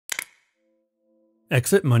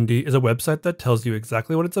Exit Mundi is a website that tells you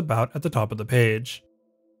exactly what it's about at the top of the page.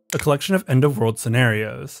 A collection of end-of-world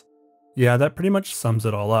scenarios. Yeah, that pretty much sums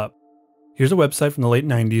it all up. Here's a website from the late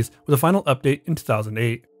 90s with a final update in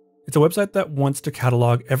 2008. It's a website that wants to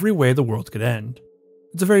catalog every way the world could end.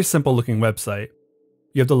 It's a very simple looking website.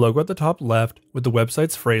 You have the logo at the top left with the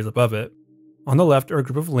website's phrase above it. On the left are a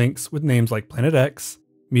group of links with names like Planet X,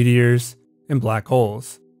 meteors, and black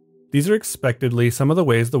holes. These are expectedly some of the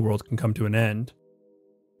ways the world can come to an end.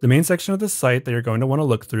 The main section of the site that you're going to want to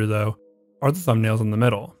look through, though, are the thumbnails in the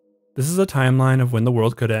middle. This is a timeline of when the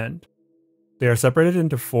world could end. They are separated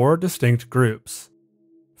into 4 distinct groups.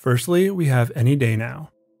 Firstly, we have Any Day Now,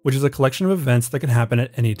 which is a collection of events that can happen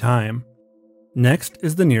at any time. Next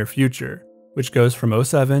is the Near Future, which goes from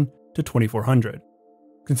 07 to 2400.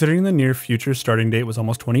 Considering the near future starting date was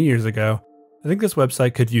almost 20 years ago, I think this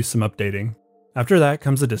website could use some updating. After that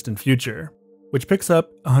comes the Distant Future, which picks up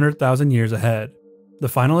 100,000 years ahead. The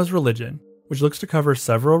final is Religion, which looks to cover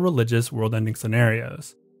several religious world-ending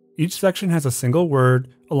scenarios. Each section has a single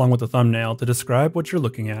word along with a thumbnail to describe what you're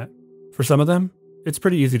looking at. For some of them, it's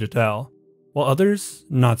pretty easy to tell, while others,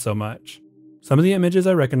 not so much. Some of the images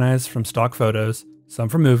I recognize from stock photos, some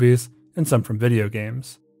from movies, and some from video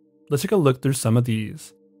games. Let's take a look through some of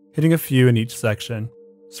these, hitting a few in each section,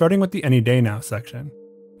 starting with the Any Day Now section.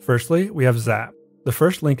 Firstly, we have Zap, the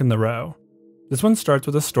first link in the row. This one starts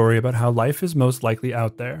with a story about how life is most likely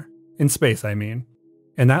out there, in space I mean,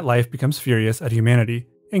 and that life becomes furious at humanity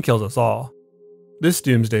and kills us all. This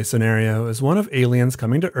doomsday scenario is one of aliens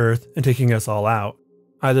coming to Earth and taking us all out.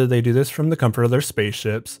 Either they do this from the comfort of their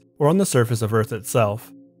spaceships or on the surface of Earth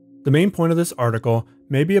itself. The main point of this article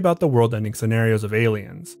may be about the world-ending scenarios of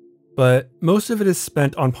aliens, but most of it is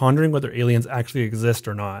spent on pondering whether aliens actually exist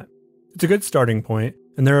or not. It's a good starting point,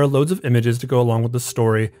 and there are loads of images to go along with the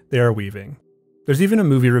story they are weaving. There's even a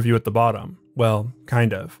movie review at the bottom. Well,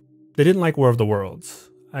 kind of. They didn't like War of the Worlds.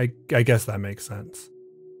 I guess that makes sense.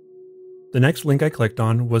 The next link I clicked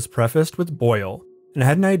on was prefaced with Boyle, and I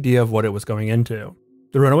had an idea of what it was going into.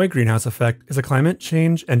 The runaway greenhouse effect is a climate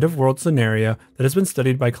change end-of-world scenario that has been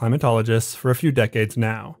studied by climatologists for a few decades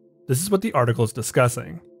now. This is what the article is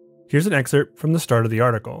discussing. Here's an excerpt from the start of the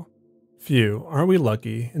article. Phew, aren't we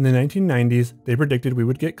lucky? In the 1990s, they predicted we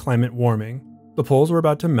would get climate warming. The poles were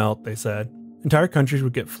about to melt, they said. Entire countries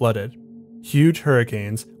would get flooded. Huge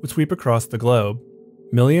hurricanes would sweep across the globe.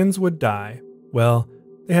 Millions would die. Well,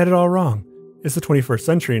 they had it all wrong. It's the 21st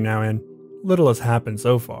century now and little has happened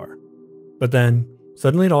so far. But then,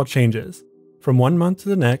 suddenly it all changes. From one month to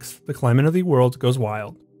the next, the climate of the world goes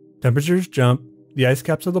wild. Temperatures jump, the ice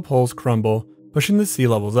caps of the poles crumble, pushing the sea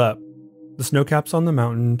levels up. The snow caps on the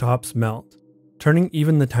mountain tops melt, turning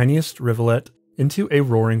even the tiniest rivulet into a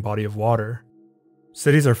roaring body of water.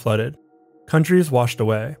 Cities are flooded. Countries washed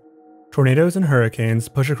away. Tornadoes and hurricanes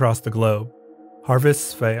push across the globe.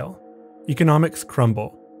 Harvests fail. Economics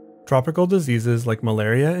crumble. Tropical diseases like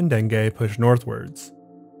malaria and dengue push northwards.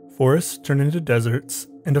 Forests turn into deserts,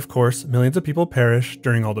 and of course, millions of people perish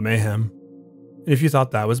during all the mayhem. And if you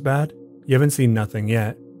thought that was bad, you haven't seen nothing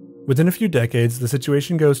yet. Within a few decades, the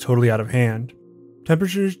situation goes totally out of hand.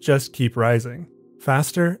 Temperatures just keep rising,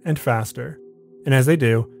 faster and faster. And as they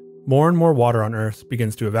do, more and more water on Earth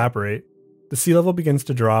begins to evaporate. The sea level begins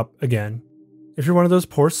to drop again. If you're one of those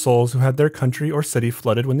poor souls who had their country or city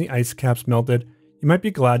flooded when the ice caps melted, you might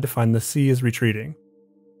be glad to find the sea is retreating.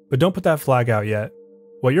 But don't put that flag out yet.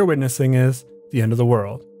 What you're witnessing is the end of the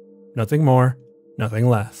world. Nothing more, nothing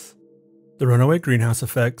less. The runaway greenhouse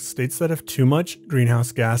effect states that if too much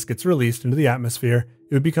greenhouse gas gets released into the atmosphere,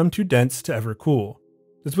 it would become too dense to ever cool.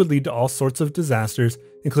 This would lead to all sorts of disasters,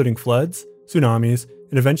 including floods, tsunamis,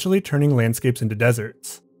 and eventually turning landscapes into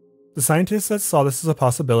deserts. The scientists that saw this as a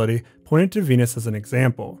possibility pointed to Venus as an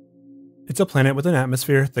example. It's a planet with an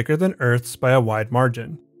atmosphere thicker than Earth's by a wide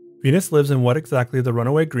margin. Venus lives in what exactly the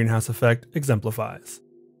runaway greenhouse effect exemplifies.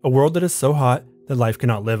 A world that is so hot that life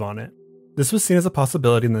cannot live on it. This was seen as a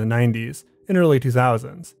possibility in the 90s and early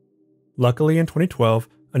 2000s. Luckily, in 2012,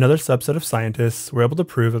 another subset of scientists were able to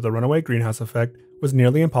prove that the runaway greenhouse effect was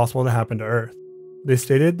nearly impossible to happen to Earth. They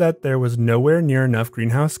stated that there was nowhere near enough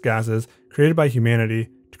greenhouse gases created by humanity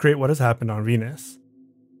to create what has happened on Venus.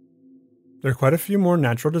 There are quite a few more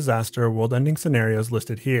natural disaster or world-ending scenarios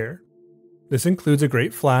listed here. This includes a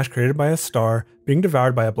great flash created by a star being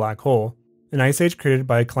devoured by a black hole, an ice age created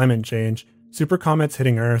by climate change, super comets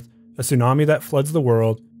hitting Earth, a tsunami that floods the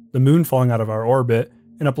world, the moon falling out of our orbit,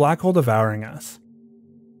 and a black hole devouring us.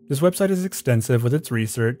 This website is extensive with its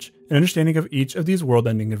research and understanding of each of these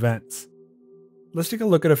world-ending events. Let's take a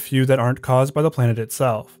look at a few that aren't caused by the planet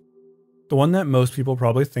itself. The one that most people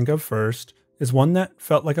probably think of first is one that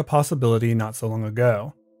felt like a possibility not so long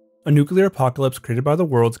ago: a nuclear apocalypse created by the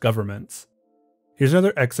world's governments. Here's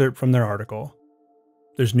another excerpt from their article.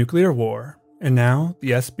 There's nuclear war, and now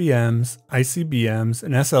the SBMs, ICBMs,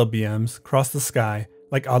 and SLBMs cross the sky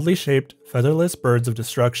like oddly shaped, featherless birds of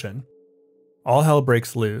destruction. All hell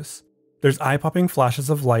breaks loose. There's eye-popping flashes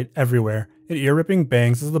of light everywhere and ear-ripping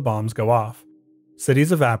bangs as the bombs go off.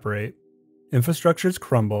 Cities evaporate. Infrastructures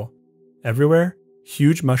crumble. Everywhere,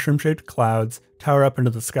 huge mushroom-shaped clouds tower up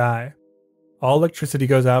into the sky. All electricity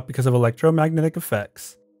goes out because of electromagnetic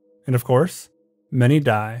effects. And of course, many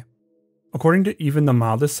die. According to even the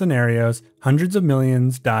mildest scenarios, hundreds of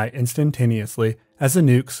millions die instantaneously as the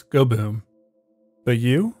nukes go boom. But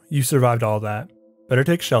you survived all that. Better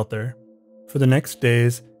take shelter. For the next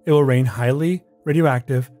days, it will rain highly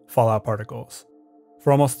radioactive fallout particles.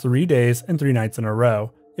 For almost 3 days and 3 nights in a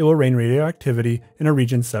row, it will rain radioactivity in a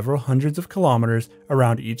region several hundreds of kilometers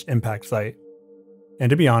around each impact site. And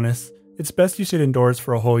to be honest, it's best you stayed indoors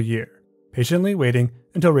for a whole year, patiently waiting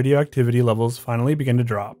until radioactivity levels finally begin to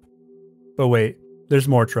drop. But wait, there's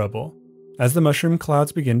more trouble. As the mushroom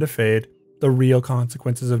clouds begin to fade, the real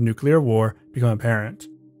consequences of nuclear war become apparent.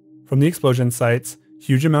 From the explosion sites,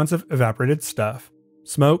 huge amounts of evaporated stuff,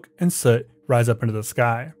 smoke, and soot rise up into the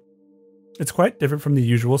sky. It's quite different from the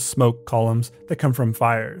usual smoke columns that come from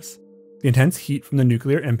fires. The intense heat from the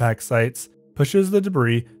nuclear impact sites pushes the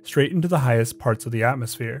debris straight into the highest parts of the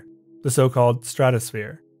atmosphere, the so-called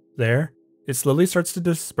stratosphere. There, it slowly starts to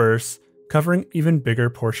disperse, covering even bigger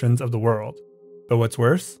portions of the world. But what's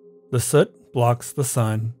worse? The soot blocks the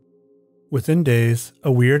sun. Within days,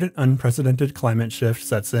 a weird and unprecedented climate shift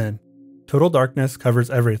sets in. Total darkness covers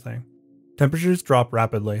everything. Temperatures drop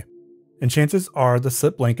rapidly, and chances are the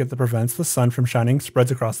soot blanket that prevents the sun from shining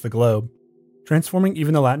spreads across the globe, transforming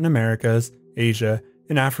even the Latin Americas, Asia,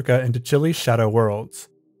 and Africa into chilly shadow worlds.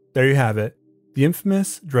 There you have it, the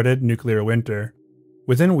infamous, dreaded nuclear winter.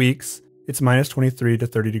 Within weeks, it's minus 23 to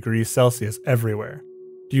 30 degrees Celsius everywhere.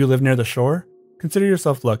 Do you live near the shore? Consider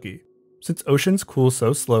yourself lucky. Since oceans cool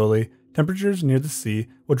so slowly, temperatures near the sea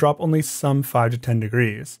will drop only some 5 to 10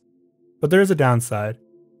 degrees. But there is a downside.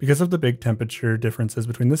 Because of the big temperature differences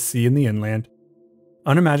between the sea and the inland,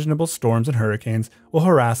 unimaginable storms and hurricanes will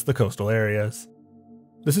harass the coastal areas.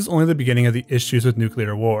 This is only the beginning of the issues with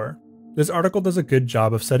nuclear war. This article does a good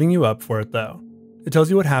job of setting you up for it though. It tells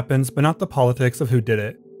you what happens, but not the politics of who did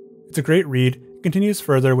it. It's a great read, and continues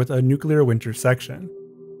further with a nuclear winter section.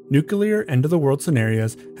 Nuclear end-of-the-world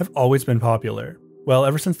scenarios have always been popular, well,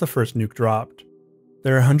 ever since the first nuke dropped.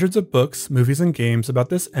 There are hundreds of books, movies, and games about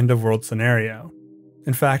this end-of-world scenario.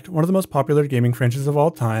 In fact, one of the most popular gaming franchises of all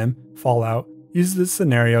time, Fallout, uses this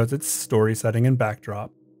scenario as its story setting and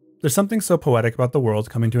backdrop. There's something so poetic about the world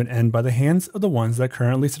coming to an end by the hands of the ones that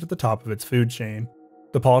currently sit at the top of its food chain.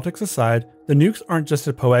 The politics aside, the nukes aren't just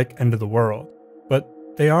a poetic end of the world, but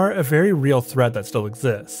they are a very real threat that still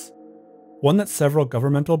exists. One that several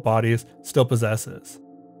governmental bodies still possesses.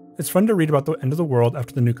 It's fun to read about the end of the world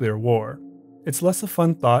after the nuclear war. It's less a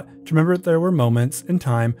fun thought to remember that there were moments in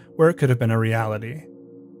time where it could have been a reality.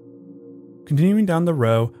 Continuing down the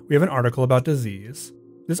row, we have an article about disease.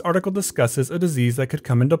 This article discusses a disease that could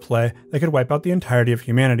come into play that could wipe out the entirety of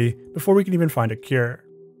humanity before we can even find a cure.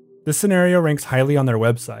 This scenario ranks highly on their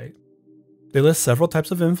website. They list several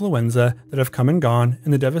types of influenza that have come and gone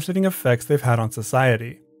and the devastating effects they've had on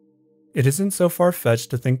society. It isn't so far-fetched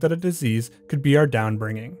to think that a disease could be our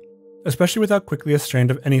downbringing, especially with how quickly a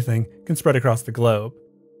strand of anything can spread across the globe.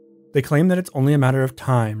 They claim that it's only a matter of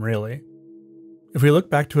time, really. If we look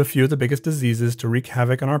back to a few of the biggest diseases to wreak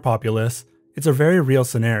havoc on our populace, it's a very real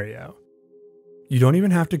scenario. You don't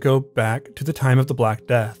even have to go back to the time of the Black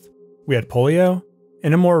Death. We had polio,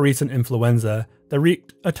 and a more recent influenza that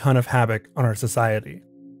wreaked a ton of havoc on our society.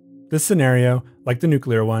 This scenario, like the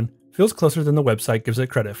nuclear one, feels closer than the website gives it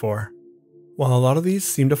credit for. While a lot of these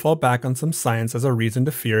seem to fall back on some science as a reason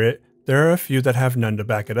to fear it, there are a few that have none to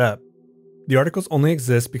back it up. The articles only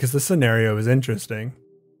exist because the scenario is interesting.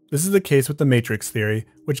 This is the case with the Matrix theory,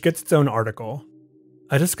 which gets its own article.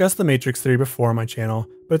 I discussed the Matrix theory before on my channel,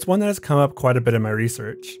 but it's one that has come up quite a bit in my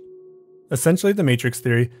research. Essentially, the Matrix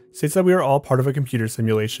theory states that we are all part of a computer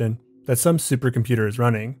simulation that some supercomputer is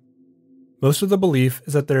running. Most of the belief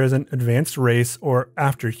is that there is an advanced race or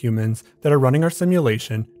after-humans that are running our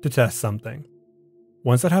simulation to test something.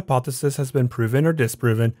 Once that hypothesis has been proven or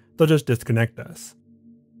disproven, they'll just disconnect us.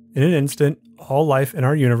 In an instant, all life in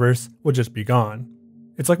our universe will just be gone.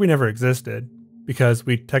 It's like we never existed, because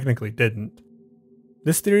we technically didn't.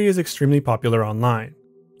 This theory is extremely popular online.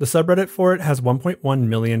 The subreddit for it has 1.1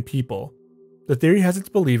 million people. The theory has its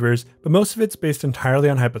believers, but most of it's based entirely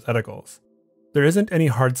on hypotheticals. There isn't any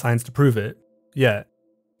hard science to prove it. Yet.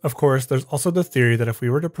 Of course, there's also the theory that if we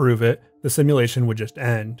were to prove it, the simulation would just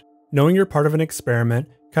end. Knowing you're part of an experiment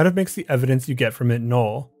kind of makes the evidence you get from it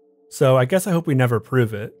null. So I guess I hope we never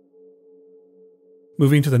prove it.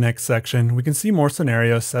 Moving to the next section, we can see more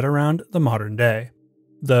scenarios set around the modern day.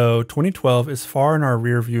 Though 2012 is far in our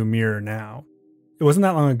rearview mirror now. It wasn't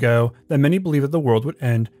that long ago that many believed that the world would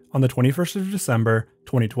end on the 21st of December,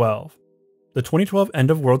 2012. The 2012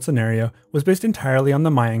 end of world scenario was based entirely on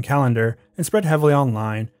the Mayan calendar and spread heavily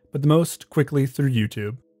online, but the most quickly through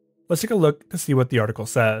YouTube. Let's take a look to see what the article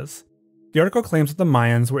says. The article claims that the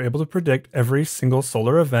Mayans were able to predict every single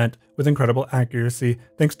solar event with incredible accuracy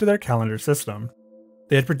thanks to their calendar system.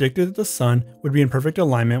 They had predicted that the sun would be in perfect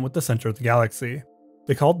alignment with the center of the galaxy.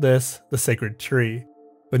 They called this the sacred tree,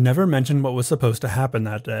 but never mentioned what was supposed to happen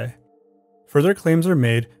that day. Further claims are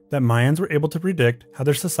made that Mayans were able to predict how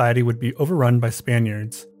their society would be overrun by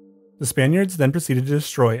Spaniards. The Spaniards then proceeded to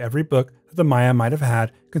destroy every book that the Maya might have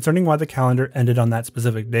had concerning why the calendar ended on that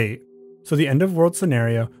specific date. So the end of world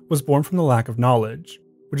scenario was born from the lack of knowledge,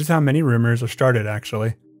 which is how many rumors are started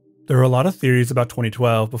actually. There were a lot of theories about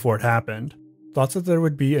 2012 before it happened. Thoughts that there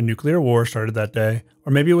would be a nuclear war started that day,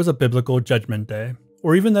 or maybe it was a biblical judgment day,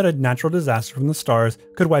 or even that a natural disaster from the stars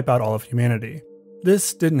could wipe out all of humanity.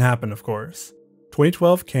 This didn't happen, of course.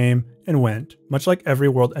 2012 came and went, much like every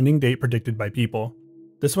world-ending date predicted by people.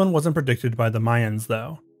 This one wasn't predicted by the Mayans,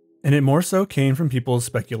 though, and it more so came from people's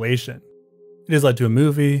speculation. It has led to a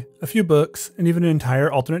movie, a few books, and even an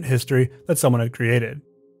entire alternate history that someone had created.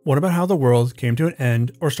 What about how the world came to an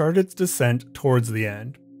end or started its descent towards the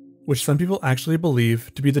end, which some people actually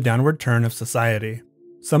believe to be the downward turn of society?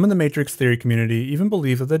 Some in the Matrix theory community even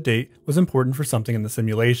believe that the date was important for something in the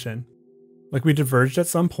simulation. Like we diverged at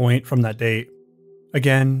some point from that date.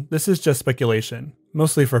 Again, this is just speculation,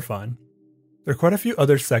 mostly for fun. There are quite a few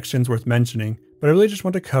other sections worth mentioning, but I really just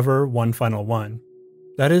want to cover one final one.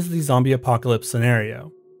 That is the zombie apocalypse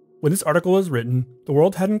scenario. When this article was written, the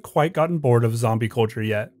world hadn't quite gotten bored of zombie culture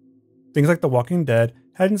yet. Things like The Walking Dead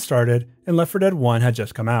hadn't started, and Left 4 Dead 1 had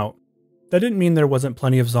just come out. That didn't mean there wasn't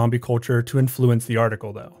plenty of zombie culture to influence the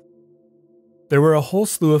article, though. There were a whole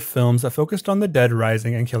slew of films that focused on the dead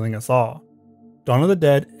rising and killing us all. Dawn of the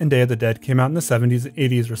Dead and Day of the Dead came out in the 70s and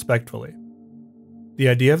 80s respectively. The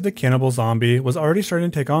idea of the cannibal zombie was already starting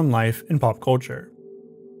to take on life in pop culture.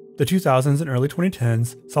 The 2000s and early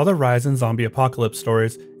 2010s saw the rise in zombie apocalypse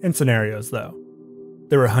stories and scenarios, though.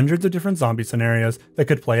 There were hundreds of different zombie scenarios that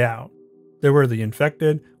could play out. There were the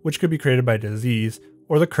infected, which could be created by disease,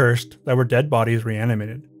 or the cursed, that were dead bodies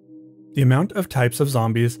reanimated. The amount of types of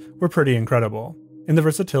zombies were pretty incredible, and the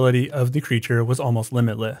versatility of the creature was almost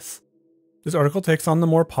limitless. This article takes on the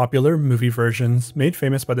more popular movie versions made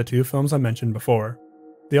famous by the two films I mentioned before.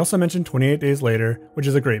 They also mention 28 Days Later, which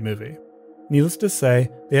is a great movie. Needless to say,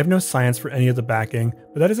 they have no science for any of the backing,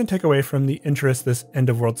 but that doesn't take away from the interest this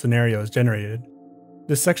end-of-world scenario has generated.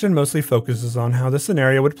 This section mostly focuses on how the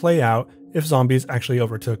scenario would play out if zombies actually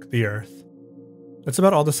overtook the Earth. That's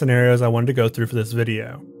about all the scenarios I wanted to go through for this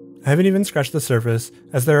video. I haven't even scratched the surface,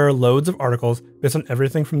 as there are loads of articles based on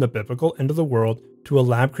everything from the biblical end of the world to a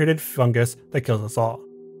lab-created fungus that kills us all.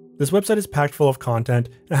 This website is packed full of content,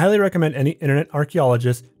 and I highly recommend any internet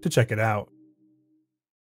archaeologist to check it out.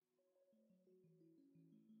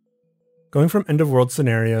 Going from end-of-world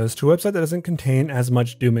scenarios to a website that doesn't contain as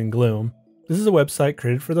much doom and gloom, this is a website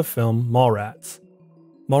created for the film Mallrats.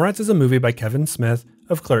 Mallrats is a movie by Kevin Smith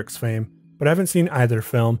of Clerks fame, but I haven't seen either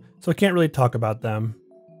film, so I can't really talk about them.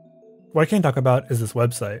 What I can talk about is this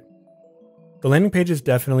website. The landing page is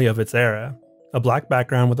definitely of its era, a black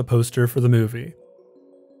background with a poster for the movie.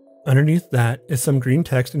 Underneath that is some green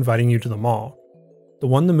text inviting you to the mall, the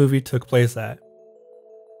one the movie took place at.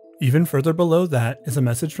 Even further below that is a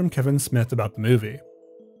message from Kevin Smith about the movie.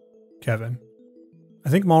 Kevin: I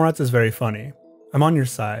think Mallrats is very funny. I'm on your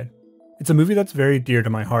side. It's a movie that's very dear to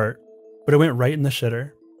my heart, but it went right in the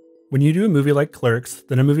shitter. When you do a movie like Clerks,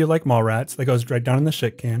 then a movie like Mallrats that goes right down in the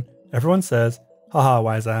shit can, everyone says, haha,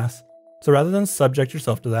 wise ass. So rather than subject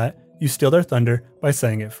yourself to that, you steal their thunder by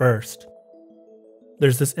saying it first.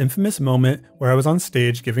 There's this infamous moment where I was on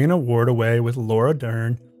stage giving an award away with Laura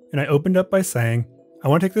Dern, and I opened up by saying, I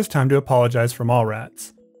want to take this time to apologize for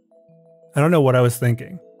Mallrats. I don't know what I was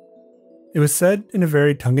thinking. It was said in a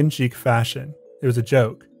very tongue-in-cheek fashion. It was a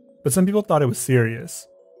joke, but some people thought it was serious.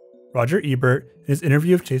 Roger Ebert, in his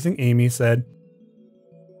interview of Chasing Amy, said,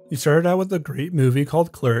 he started out with a great movie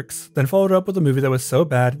called Clerks, then followed up with a movie that was so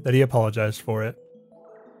bad that he apologized for it.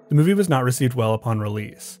 The movie was not received well upon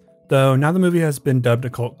release, though now the movie has been dubbed a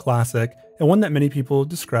cult classic and one that many people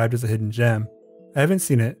described as a hidden gem. I haven't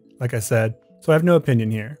seen it, like I said, so I have no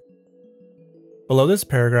opinion here. Below this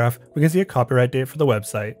paragraph, we can see a copyright date for the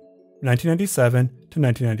website, 1997 to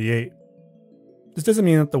 1998. This doesn't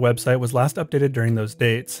mean that the website was last updated during those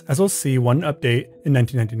dates, as we'll see one update in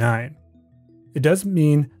 1999. It does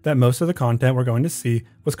mean that most of the content we're going to see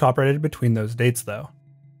was copyrighted between those dates though.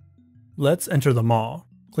 Let's enter the mall.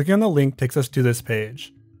 Clicking on the link takes us to this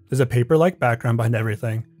page. There's a paper-like background behind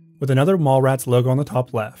everything, with another Mallrats logo on the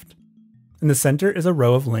top left. In the center is a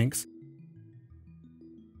row of links.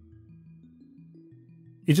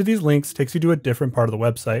 Each of these links takes you to a different part of the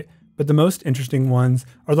website, but the most interesting ones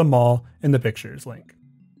are the mall and the pictures link.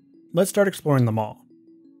 Let's start exploring the mall.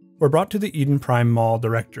 We're brought to the Eden Prime Mall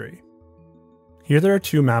directory. Here there are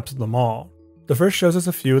two maps of the mall. The first shows us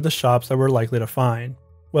a few of the shops that we're likely to find.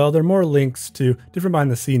 Well, they're more links to different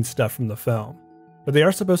behind-the-scenes stuff from the film, but they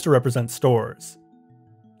are supposed to represent stores.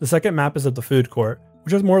 The second map is of the food court,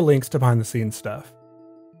 which has more links to behind-the-scenes stuff.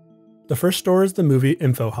 The first store is the movie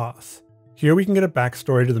Info Haus. Here we can get a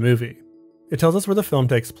backstory to the movie. It tells us where the film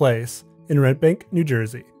takes place, in Red Bank, New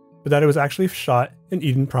Jersey, but that it was actually shot in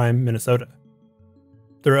Eden Prime, Minnesota.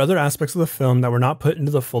 There are other aspects of the film that were not put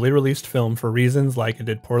into the fully released film for reasons like it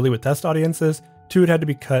did poorly with test audiences, to it had to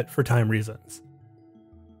be cut for time reasons.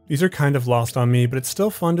 These are kind of lost on me, but it's still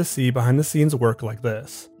fun to see behind the scenes work like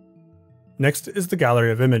this. Next is the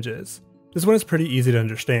gallery of images. This one is pretty easy to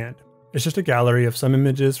understand. It's just a gallery of some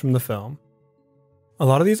images from the film. A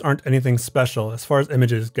lot of these aren't anything special as far as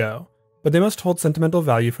images go, but they must hold sentimental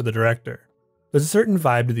value for the director. There's a certain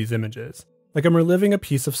vibe to these images, like I'm reliving a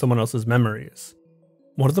piece of someone else's memories.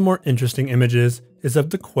 One of the more interesting images is of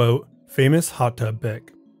the quote, famous hot tub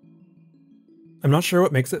pic. I'm not sure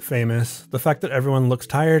what makes it famous, the fact that everyone looks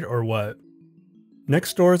tired or what.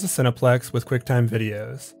 Next door is a Cineplex with QuickTime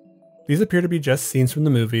videos. These appear to be just scenes from the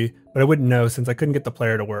movie, but I wouldn't know since I couldn't get the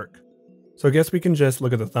player to work. So I guess we can just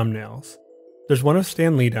look at the thumbnails. There's one of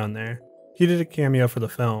Stan Lee down there. He did a cameo for the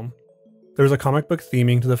film. There was a comic book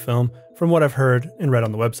theming to the film from what I've heard and read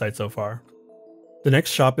on the website so far. The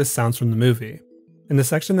next shop is sounds from the movie. And the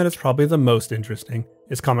section that is probably the most interesting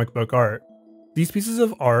is comic book art. These pieces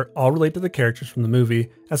of art all relate to the characters from the movie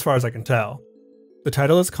as far as I can tell. The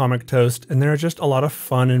title is Comic Toast, and there are just a lot of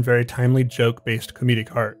fun and very timely joke-based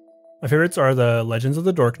comedic art. My favorites are the Legends of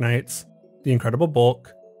the Dork Knights, The Incredible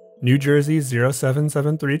Bulk, New Jersey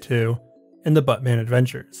 07732, and the Buttman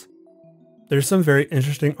Adventures. There's some very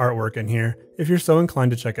interesting artwork in here if you're so inclined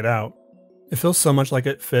to check it out. It feels so much like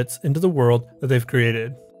it fits into the world that they've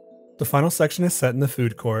created. The final section is set in the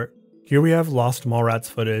food court. Here we have lost Mallrats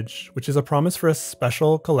footage, which is a promise for a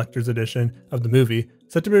special collector's edition of the movie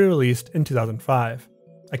set to be released in 2005.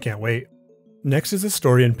 I can't wait. Next is a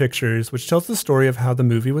story in pictures, which tells the story of how the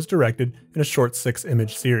movie was directed in a short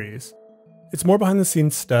 6-image series. It's more behind the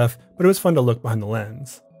scenes stuff, but it was fun to look behind the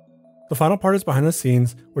lens. The final part is behind the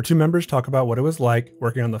scenes, where two members talk about what it was like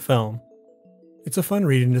working on the film. It's a fun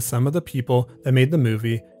read into some of the people that made the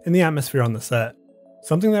movie and the atmosphere on the set,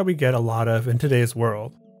 something that we get a lot of in today's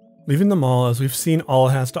world. Leaving the mall as we've seen all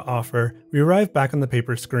it has to offer, we arrive back on the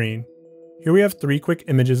paper screen. Here we have 3 quick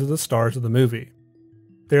images of the stars of the movie.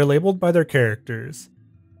 They are labeled by their characters.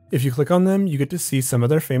 If you click on them, you get to see some of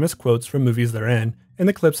their famous quotes from movies they're in and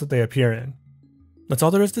the clips that they appear in. That's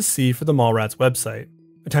all there is to see for the Mallrats website,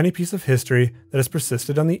 a tiny piece of history that has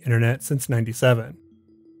persisted on the internet since '97.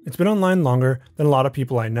 It's been online longer than a lot of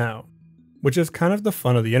people I know, which is kind of the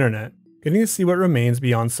fun of the internet, getting to see what remains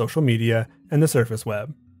beyond social media and the surface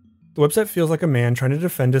web. The website feels like a man trying to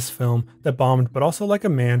defend his film that bombed, but also like a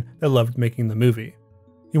man that loved making the movie.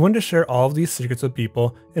 He wanted to share all of these secrets with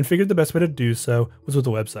people and figured the best way to do so was with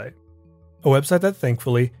a website. A website that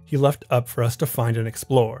thankfully he left up for us to find and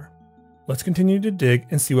explore. Let's continue to dig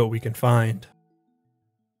and see what we can find.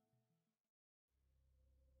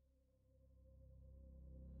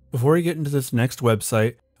 Before we get into this next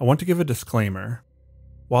website, I want to give a disclaimer.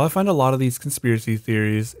 While I find a lot of these conspiracy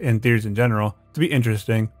theories, and theories in general, to be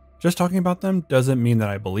interesting, just talking about them doesn't mean that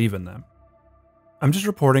I believe in them. I'm just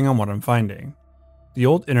reporting on what I'm finding. The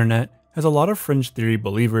old internet has a lot of fringe theory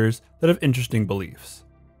believers that have interesting beliefs,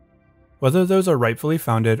 whether those are rightfully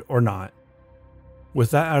founded or not.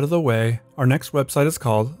 With that out of the way, our next website is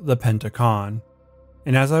called the PentaCon,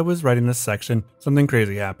 and as I was writing this section, something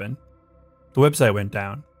crazy happened. The website went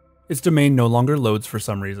down. Its domain no longer loads for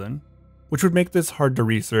some reason, which would make this hard to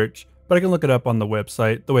research, but I can look it up on the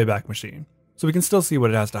website The Wayback Machine, so we can still see what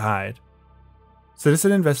it has to hide.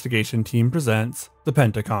 Citizen Investigation Team presents the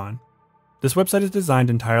PentaCon. This website is designed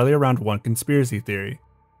entirely around one conspiracy theory,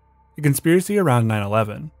 a conspiracy around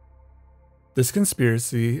 9/11. This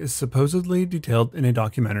conspiracy is supposedly detailed in a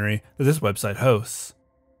documentary that this website hosts.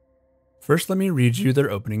 First, let me read you their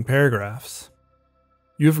opening paragraphs.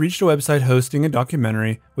 You have reached a website hosting a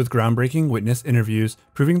documentary with groundbreaking witness interviews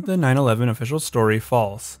proving the 9/11 official story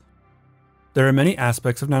false. There are many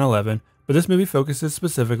aspects of 9/11, but this movie focuses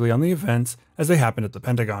specifically on the events as they happened at the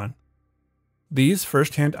Pentagon. These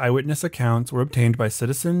first-hand eyewitness accounts were obtained by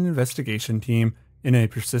Citizen Investigation Team in a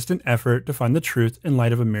persistent effort to find the truth in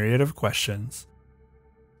light of a myriad of questions.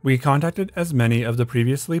 We contacted as many of the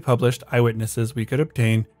previously published eyewitnesses we could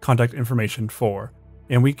obtain contact information for,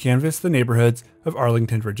 and we canvassed the neighborhoods of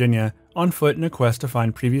Arlington, Virginia, on foot in a quest to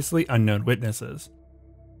find previously unknown witnesses.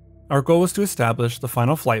 Our goal was to establish the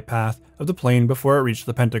final flight path of the plane before it reached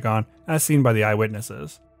the Pentagon, as seen by the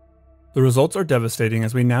eyewitnesses. The results are devastating,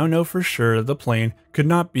 as we now know for sure that the plane could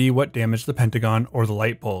not be what damaged the Pentagon or the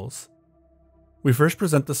light poles. We first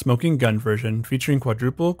present the smoking gun version, featuring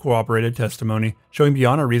quadruple corroborated testimony showing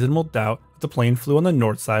beyond a reasonable doubt that the plane flew on the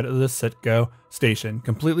north side of the Sitco station,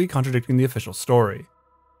 completely contradicting the official story.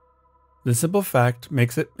 This simple fact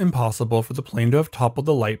makes it impossible for the plane to have toppled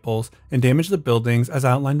the light poles and damaged the buildings as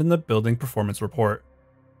outlined in the Building Performance Report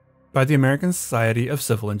by the American Society of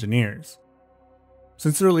Civil Engineers.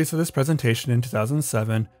 Since the release of this presentation in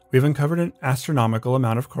 2007, we have uncovered an astronomical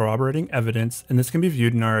amount of corroborating evidence, and this can be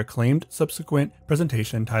viewed in our acclaimed subsequent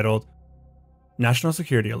presentation titled National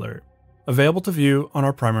Security Alert, available to view on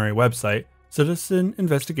our primary website,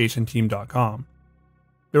 citizeninvestigationteam.com.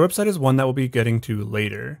 Their website is one that we'll be getting to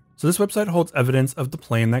later, so this website holds evidence of the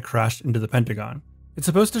plane that crashed into the Pentagon. It's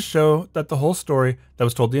supposed to show that the whole story that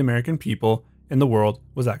was told the American people and the world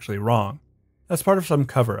was actually wrong. That's part of some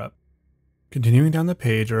cover-up. Continuing down the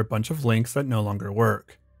page are a bunch of links that no longer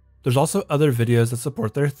work. There's also other videos that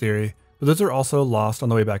support their theory, but those are also lost on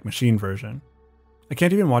the Wayback Machine version. I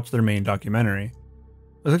can't even watch their main documentary.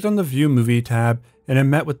 I clicked on the View Movie tab and am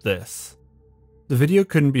met with this. The video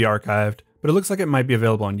couldn't be archived, but it looks like it might be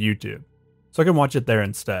available on YouTube, so I can watch it there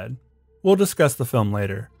instead. We'll discuss the film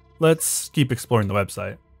later. Let's keep exploring the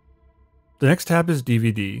website. The next tab is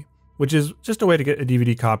DVD, which is just a way to get a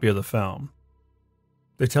DVD copy of the film.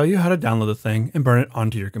 They tell you how to download the thing and burn it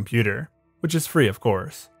onto your computer, which is free of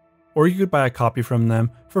course. Or you could buy a copy from them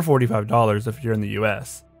for $45 if you're in the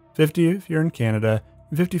US, $50 if you're in Canada,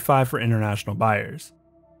 and $55 for international buyers.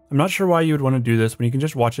 I'm not sure why you would want to do this when you can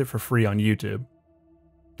just watch it for free on YouTube.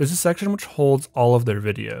 There's a section which holds all of their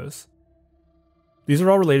videos. These are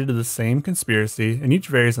all related to the same conspiracy, and each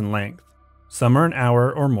varies in length. Some are an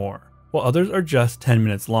hour or more, while others are just 10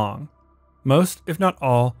 minutes long. Most, if not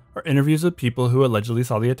all, are interviews with people who allegedly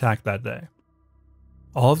saw the attack that day.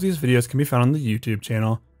 All of these videos can be found on the YouTube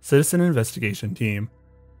channel, Citizen Investigation Team.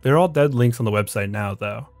 They're all dead links on the website now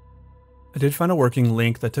though. I did find a working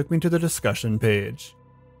link that took me to the discussion page.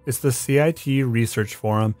 It's the CIT Research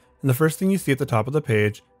Forum, and the first thing you see at the top of the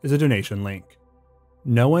page is a donation link.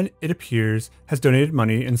 No one, it appears, has donated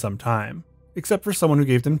money in some time, except for someone who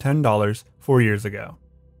gave them $10 4 years ago.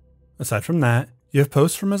 Aside from that, you have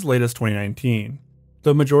posts from as late as 2019,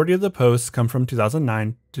 though majority of the posts come from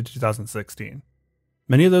 2009 to 2016.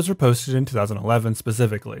 Many of those were posted in 2011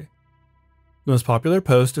 specifically. The most popular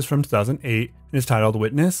post is from 2008 and is titled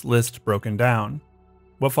Witness List Broken Down.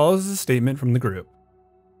 What follows is a statement from the group.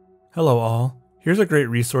 Hello all, here's a great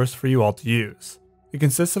resource for you all to use. It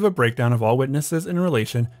consists of a breakdown of all witnesses in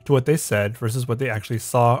relation to what they said versus what they actually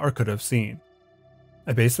saw or could have seen.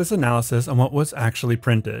 I based this analysis on what was actually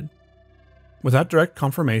printed. Without direct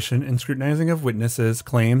confirmation and scrutinizing of witnesses,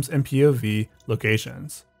 claims, and POV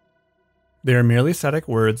locations. They are merely static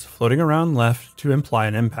words floating around left to imply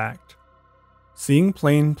an impact. Seeing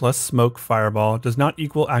plane plus smoke fireball does not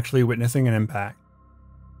equal actually witnessing an impact.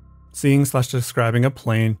 Seeing/describing a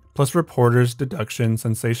plane plus reporters' deduction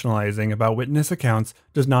sensationalizing about witness accounts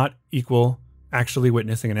does not equal actually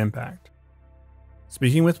witnessing an impact.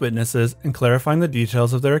 Speaking with witnesses and clarifying the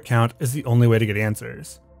details of their account is the only way to get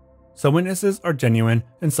answers. Some witnesses are genuine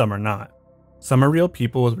and some are not. Some are real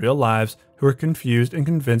people with real lives who are confused and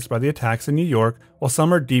convinced by the attacks in New York, while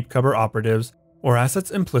some are deep cover operatives or assets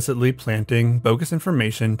implicitly planting bogus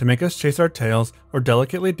information to make us chase our tails or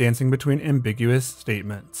delicately dancing between ambiguous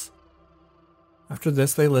statements. After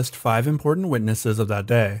this, they list 5 important witnesses of that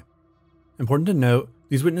day. Important to note,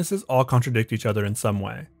 these witnesses all contradict each other in some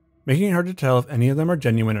way, making it hard to tell if any of them are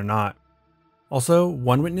genuine or not. Also,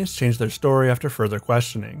 one witness changed their story after further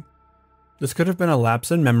questioning. This could have been a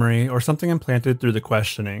lapse in memory or something implanted through the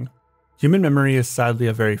questioning. Human memory is sadly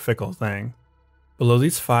a very fickle thing. Below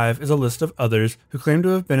these 5 is a list of others who claim to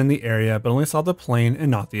have been in the area but only saw the plane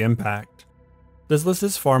and not the impact. This list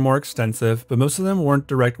is far more extensive, but most of them weren't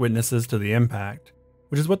direct witnesses to the impact,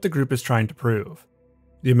 which is what the group is trying to prove.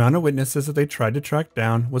 The amount of witnesses that they tried to track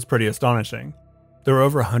down was pretty astonishing. There were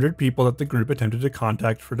over 100 people that the group attempted to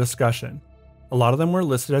contact for discussion. A lot of them were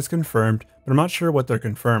listed as confirmed, but I'm not sure what they're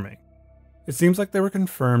confirming. It seems like they were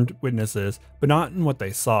confirmed witnesses, but not in what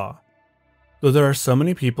they saw. Though there are so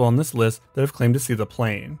many people on this list that have claimed to see the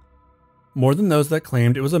plane. More than those that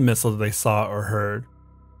claimed it was a missile that they saw or heard.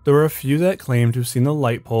 There were a few that claimed to have seen the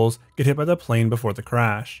light poles get hit by the plane before the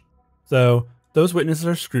crash, though those witnesses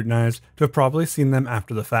are scrutinized to have probably seen them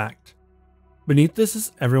after the fact. Beneath this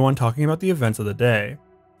is everyone talking about the events of the day.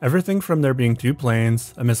 Everything from there being 2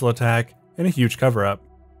 planes, a missile attack, and a huge cover-up.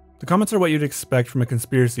 The comments are what you'd expect from a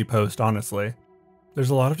conspiracy post, honestly. There's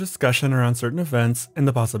a lot of discussion around certain events and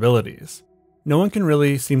the possibilities. No one can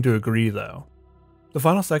really seem to agree though. The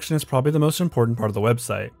final section is probably the most important part of the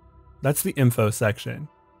website. That's the info section.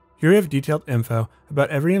 Here we have detailed info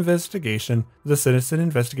about every investigation the citizen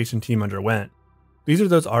investigation team underwent. These are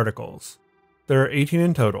those articles. There are 18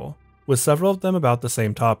 in total, with several of them about the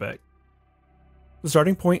same topic. The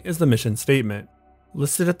starting point is the mission statement,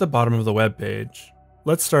 listed at the bottom of the web page.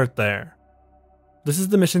 Let's start there. This is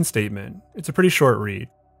the mission statement. It's a pretty short read.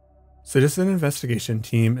 Citizen Investigation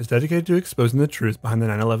Team is dedicated to exposing the truth behind the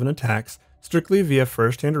 9/11 attacks strictly via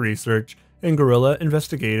first-hand research and guerrilla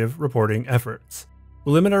investigative reporting efforts.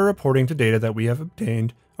 We limit our reporting to data that we have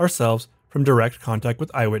obtained ourselves from direct contact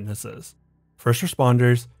with eyewitnesses, first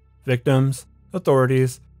responders, victims,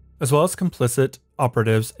 authorities, as well as complicit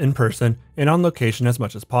operatives in person and on location as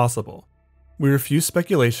much as possible. We refuse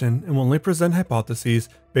speculation and will only present hypotheses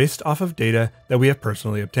based off of data that we have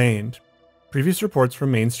personally obtained. Previous reports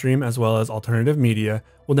from mainstream as well as alternative media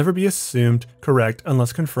will never be assumed correct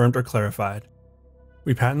unless confirmed or clarified.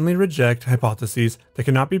 We patently reject hypotheses that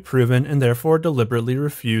cannot be proven and therefore deliberately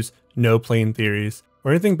refuse no plane theories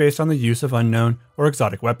or anything based on the use of unknown or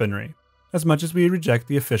exotic weaponry, as much as we reject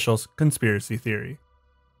the official conspiracy theory.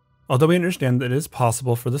 Although we understand that it is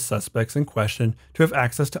possible for the suspects in question to have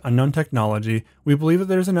access to unknown technology, we believe that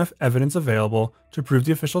there is enough evidence available to prove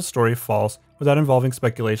the official story false without involving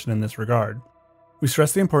speculation in this regard. We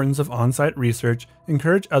stress the importance of on-site research and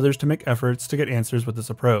encourage others to make efforts to get answers with this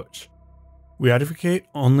approach. We advocate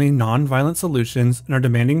only non-violent solutions and are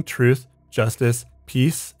demanding truth, justice,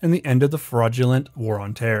 peace, and the end of the fraudulent war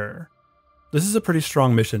on terror. This is a pretty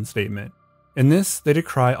strong mission statement. In this, they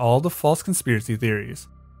decry all the false conspiracy theories,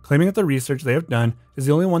 claiming that the research they have done is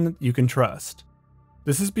the only one that you can trust.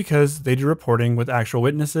 This is because they do reporting with actual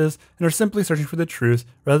witnesses and are simply searching for the truth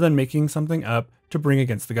rather than making something up to bring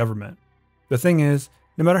against the government. The thing is,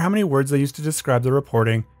 no matter how many words they used to describe the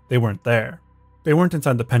reporting, they weren't there. They weren't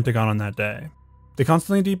inside the Pentagon on that day. They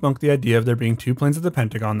constantly debunk the idea of there being 2 planes at the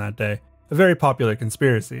Pentagon that day, a very popular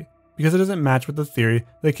conspiracy, because it doesn't match with the theory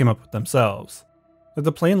they came up with themselves. That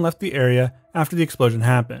the plane left the area after the explosion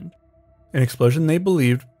happened. An explosion they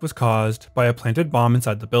believed was caused by a planted bomb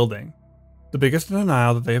inside the building. The biggest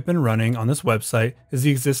denial that they have been running on this website is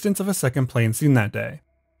the existence of a second plane seen that day.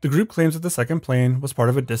 The group claims that the second plane was part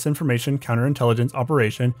of a disinformation counterintelligence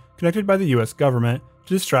operation connected by the US government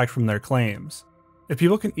to distract from their claims. If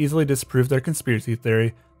people can easily disprove their conspiracy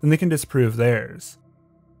theory, then they can disprove theirs.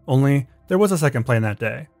 Only, there was a second plane that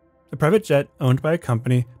day, a private jet owned by a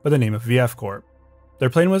company by the name of VF Corp. Their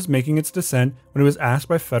plane was making its descent when it was asked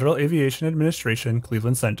by Federal Aviation Administration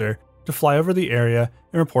Cleveland Center to fly over the area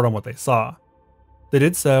and report on what they saw. They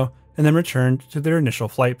did so, and then returned to their initial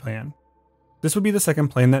flight plan. This would be the second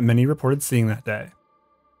plane that many reported seeing that day.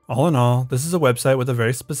 All in all, this is a website with a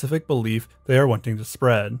very specific belief they are wanting to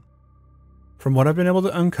spread. From what I've been able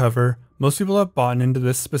to uncover, most people have bought into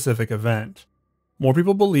this specific event. More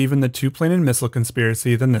people believe in the 2-plane and missile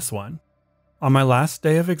conspiracy than this one. On my last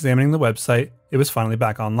day of examining the website, it was finally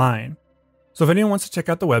back online. So if anyone wants to check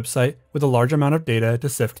out the website with a large amount of data to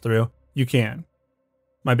sift through, you can.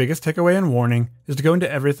 My biggest takeaway and warning is to go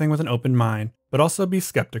into everything with an open mind, but also be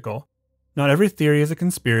skeptical. Not every theory is a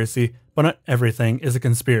conspiracy, but not everything is a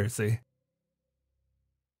conspiracy.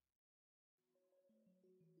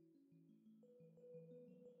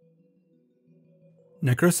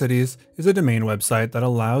 NecroCities is a domain website that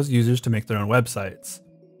allows users to make their own websites.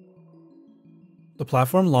 The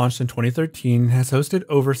platform launched in 2013 and has hosted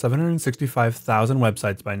over 765,000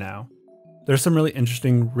 websites by now. There are some really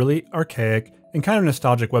interesting, really archaic, and kind of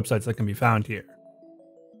nostalgic websites that can be found here.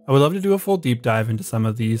 I would love to do a full deep dive into some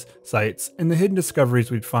of these sites and the hidden discoveries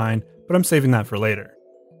we'd find, but I'm saving that for later.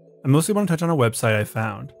 I mostly want to touch on a website I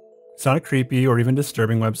found. It's not a creepy or even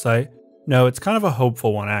disturbing website. No, it's kind of a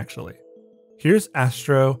hopeful one actually. Here's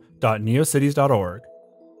astro.neocities.org.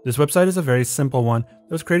 This website is a very simple one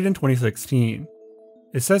that was created in 2016.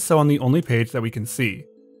 It says so on the only page that we can see.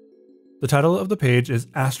 The title of the page is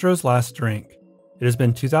Astro's Last Drink. It has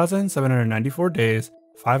been 2,794 days,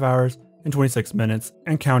 5 hours, and 26 minutes,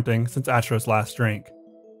 and counting since Astro's last drink.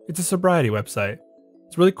 It's a sobriety website.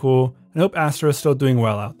 It's really cool, and I hope Astro is still doing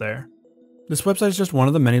well out there. This website is just one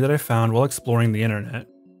of the many that I found while exploring the internet.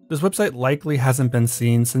 This website likely hasn't been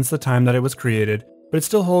seen since the time that it was created, but it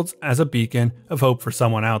still holds as a beacon of hope for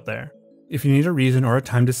someone out there. If you need a reason or a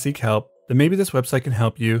time to seek help, then maybe this website can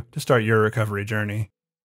help you to start your recovery journey.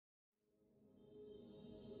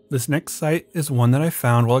 This next site is one that I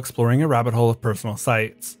found while exploring a rabbit hole of personal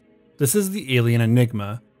sites. This is the Alien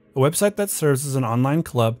Enigma, a website that serves as an online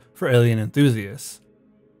club for alien enthusiasts.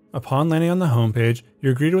 Upon landing on the homepage,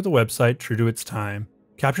 you're greeted with a website true to its time,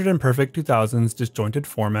 captured in perfect 2000s disjointed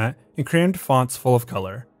format and crammed fonts full of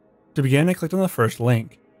color. To begin, I clicked on the first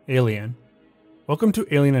link, Alien. Welcome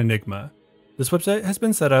to Alien Enigma. This website has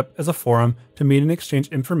been set up as a forum to meet and exchange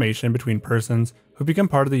information between persons who become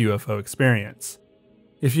part of the UFO experience.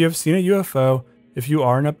 If you have seen a UFO, if you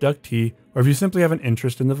are an abductee, or if you simply have an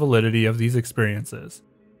interest in the validity of these experiences,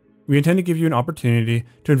 we intend to give you an opportunity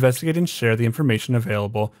to investigate and share the information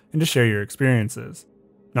available and to share your experiences.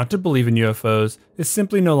 Not to believe in UFOs is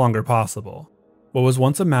simply no longer possible. What was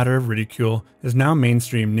once a matter of ridicule is now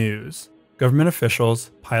mainstream news. Government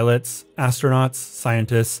officials, pilots, astronauts,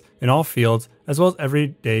 scientists in all fields, as well as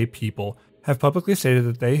everyday people, have publicly stated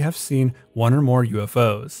that they have seen one or more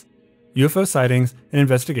UFOs. UFO sightings and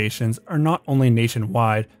investigations are not only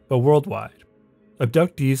nationwide, but worldwide.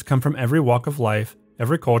 Abductees come from every walk of life,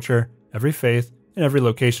 every culture, every faith, and every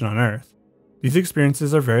location on Earth. These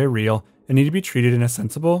experiences are very real and need to be treated in a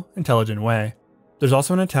sensible, intelligent way. There's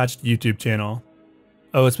also an attached YouTube channel.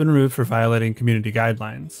 Oh, it's been removed for violating community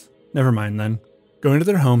guidelines. Never mind then. Going to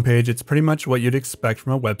their homepage, it's pretty much what you'd expect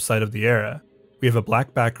from a website of the era. We have a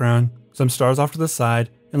black background, some stars off to the side,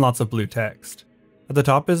 and lots of blue text. At the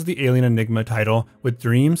top is the Alien Enigma title with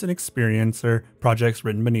dreams and experiencer projects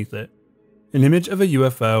written beneath it. An image of a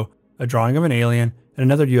UFO, a drawing of an alien, and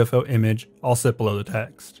another UFO image all sit below the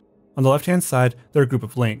text. On the left-hand side, there are a group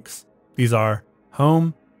of links. These are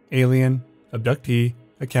Home, Alien, Abductee,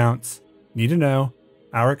 Accounts, Need to Know,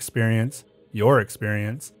 Our Experience, Your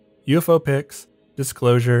Experience, UFO Pics,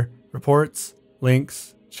 Disclosure, Reports,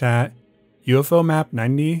 Links, Chat, UFO Map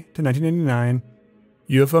 90 to 1999,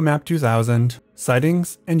 UFO Map 2000,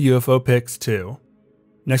 Sightings, and UFO Pics 2.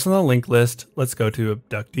 Next on the link list, let's go to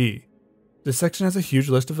Abductee. This section has a huge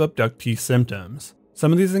list of abductee symptoms.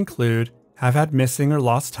 Some of these include have had missing or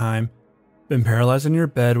lost time, been paralyzed in your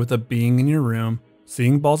bed with a being in your room,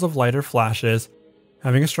 seeing balls of light or flashes,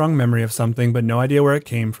 having a strong memory of something but no idea where it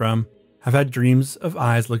came from, have had dreams of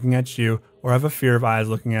eyes looking at you or have a fear of eyes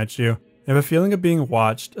looking at you, and have a feeling of being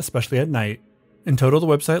watched, especially at night. In total, the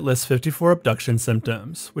website lists 54 abduction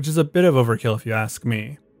symptoms, which is a bit of overkill if you ask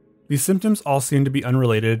me. These symptoms all seem to be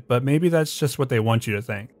unrelated, but maybe that's just what they want you to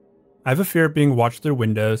think. I have a fear of being watched through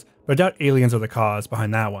windows, but I doubt aliens are the cause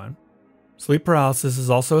behind that one. Sleep paralysis is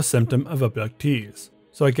also a symptom of abductees,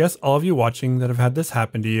 so I guess all of you watching that have had this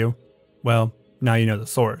happen to you, well, now you know the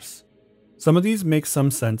source. Some of these make some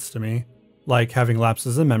sense to me, like having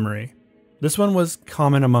lapses in memory. This one was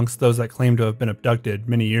common amongst those that claim to have been abducted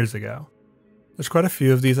many years ago. There's quite a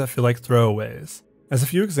few of these that feel like throwaways. As a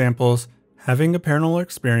few examples, having a paranormal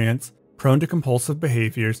experience, prone to compulsive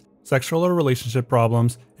behaviors, sexual or relationship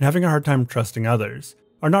problems, and having a hard time trusting others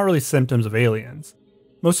are not really symptoms of aliens.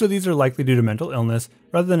 Most of these are likely due to mental illness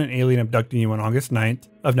rather than an alien abducting you on August 9th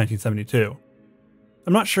of 1972.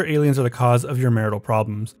 I'm not sure aliens are the cause of your marital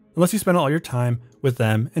problems, unless you spend all your time with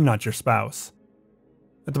them and not your spouse.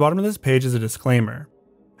 At the bottom of this page is a disclaimer.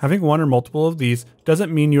 Having one or multiple of these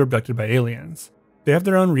doesn't mean you're abducted by aliens. They have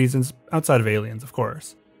their own reasons outside of aliens, of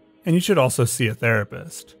course. And you should also see a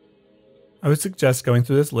therapist. I would suggest going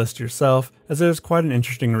through this list yourself, as it is quite an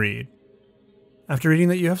interesting read. After reading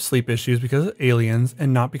that you have sleep issues because of aliens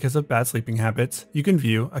and not because of bad sleeping habits, you can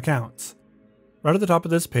view accounts. Right at the top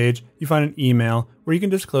of this page, you find an email where you can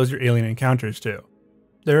disclose your alien encounters to.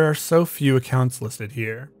 There are so few accounts listed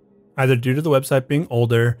here, either due to the website being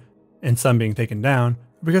older and some being taken down,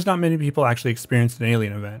 or because not many people actually experienced an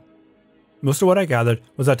alien event. Most of what I gathered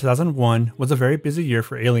was that 2001 was a very busy year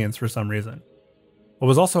for aliens for some reason. What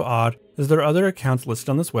was also odd is there are other accounts listed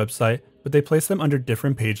on this website, but they place them under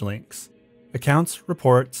different page links. Accounts,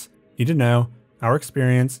 reports, need to know, our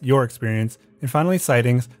experience, your experience, and finally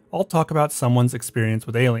sightings all talk about someone's experience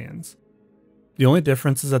with aliens. The only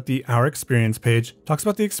difference is that the Our Experience page talks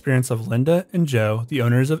about the experience of Linda and Joe, the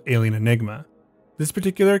owners of Alien Enigma. This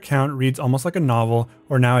particular account reads almost like a novel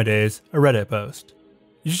or nowadays, a Reddit post.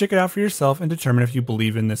 You should check it out for yourself and determine if you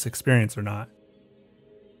believe in this experience or not.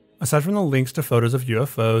 Aside from the links to photos of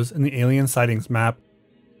UFOs and the alien sightings map,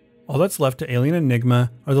 all that's left to Alien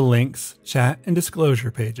Enigma are the links, chat, and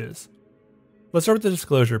disclosure pages. Let's start with the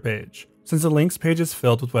disclosure page. since the links page is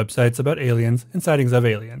filled with websites about aliens and sightings of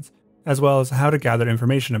aliens, as well as how to gather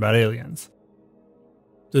information about aliens.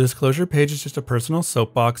 The disclosure page is just a personal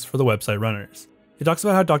soapbox for the website runners. It talks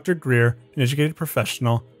about how Dr. Greer, an educated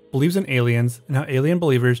professional, believes in aliens and how alien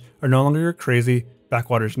believers are no longer your crazy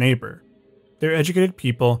backwaters neighbor. They're educated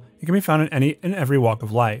people and can be found in any and every walk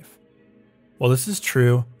of life. While this is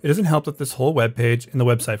true, it doesn't help that this whole webpage, and the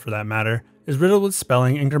website for that matter, is riddled with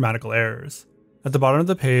spelling and grammatical errors. At the bottom of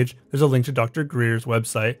the page, there's a link to Dr. Greer's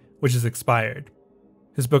website, which is expired.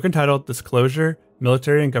 His book entitled Disclosure,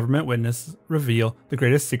 Military and Government Witnesses Reveal the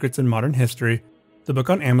Greatest Secrets in Modern History, the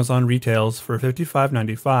book on Amazon retails for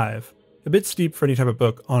 $55.95, a bit steep for any type of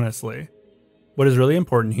book, honestly. What is really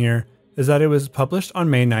important here is that it was published on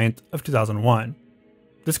May 9th of 2001.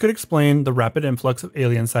 This could explain the rapid influx of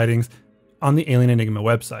alien sightings on the Alien Enigma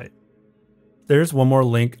website. There's one more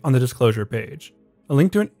link on the disclosure page, a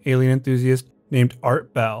link to an alien enthusiast named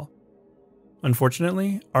Art Bell.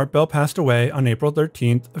 Unfortunately, Art Bell passed away on April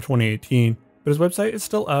 13th of 2018, but his website is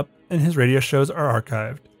still up and his radio shows are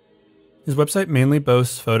archived. His website mainly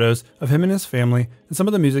boasts photos of him and his family and some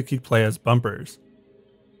of the music he'd play as bumpers.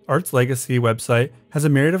 Art's Legacy website has a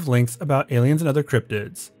myriad of links about aliens and other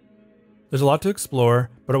cryptids. There's a lot to explore,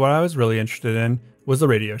 but what I was really interested in was the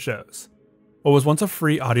radio shows. What was once a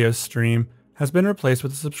free audio stream has been replaced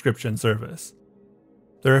with a subscription service.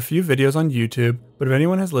 There are a few videos on YouTube, but if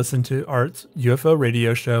anyone has listened to Art's UFO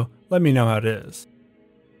radio show, let me know how it is.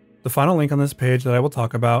 The final link on this page that I will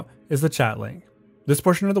talk about is the chat link. This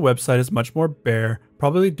portion of the website is much more bare,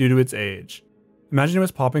 probably due to its age. Imagine it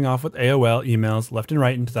was popping off with AOL emails left and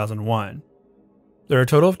right in 2001. There are a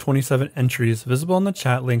total of 27 entries visible in the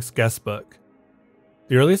chat link's guest book.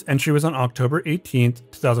 The earliest entry was on October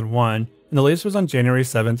 18th, 2001, and the latest was on January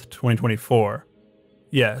 7th, 2024.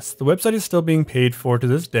 Yes, the website is still being paid for to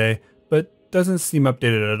this day, but doesn't seem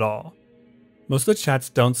updated at all. Most of the chats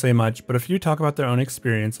don't say much, but a few talk about their own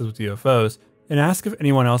experiences with UFOs and ask if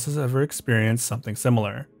anyone else has ever experienced something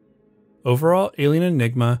similar. Overall, Alien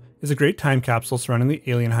Enigma is a great time capsule surrounding the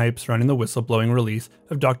alien hype surrounding the whistleblowing release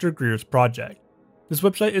of Dr. Greer's project. This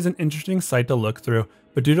website is an interesting site to look through,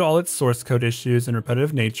 but due to all its source code issues and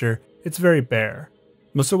repetitive nature, it's very bare.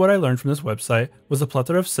 Most of what I learned from this website was a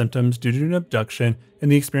plethora of symptoms due to an abduction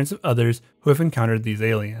and the experience of others who have encountered these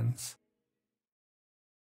aliens.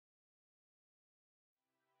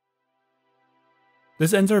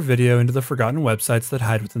 This ends our video into the forgotten websites that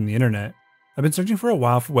hide within the internet. I've been searching for a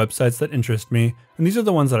while for websites that interest me, and these are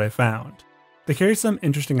the ones that I found. They carry some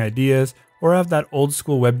interesting ideas, or have that old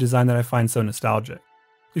school web design that I find so nostalgic.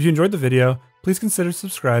 If you enjoyed the video, please consider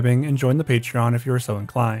subscribing and join the Patreon if you are so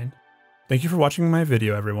inclined. Thank you for watching my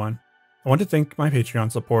video, everyone. I want to thank my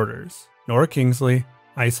Patreon supporters: Nora Kingsley,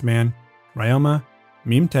 Iceman, Ryoma,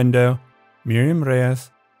 Memtendo, Miriam Reyes,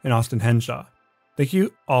 and Austin Henshaw. Thank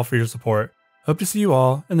you all for your support. Hope to see you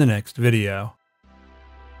all in the next video.